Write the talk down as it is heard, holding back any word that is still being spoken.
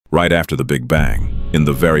Right after the Big Bang, in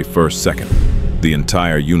the very first second, the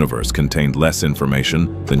entire universe contained less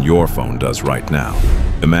information than your phone does right now.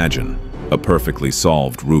 Imagine a perfectly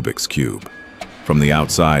solved Rubik's Cube. From the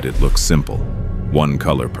outside, it looks simple. One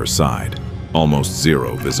color per side, almost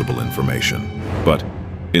zero visible information. But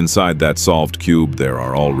inside that solved cube, there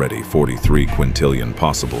are already 43 quintillion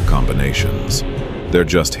possible combinations. They're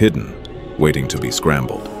just hidden, waiting to be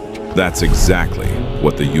scrambled. That's exactly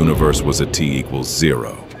what the universe was at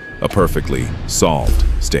t=0, a perfectly solved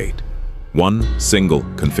state. One single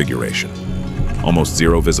configuration, almost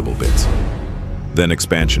zero visible bits. Then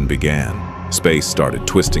expansion began. Space started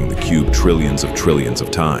twisting the cube trillions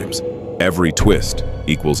of times. Every twist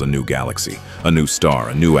equals a new galaxy, a new star,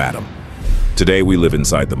 a new atom. Today we live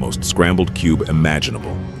inside the most scrambled cube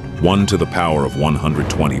imaginable, 1 to the power of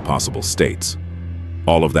 120 possible states.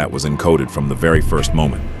 All of that was encoded from the very first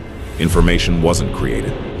moment. Information wasn't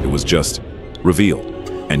created, it was just revealed.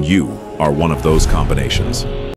 And you are one of those combinations.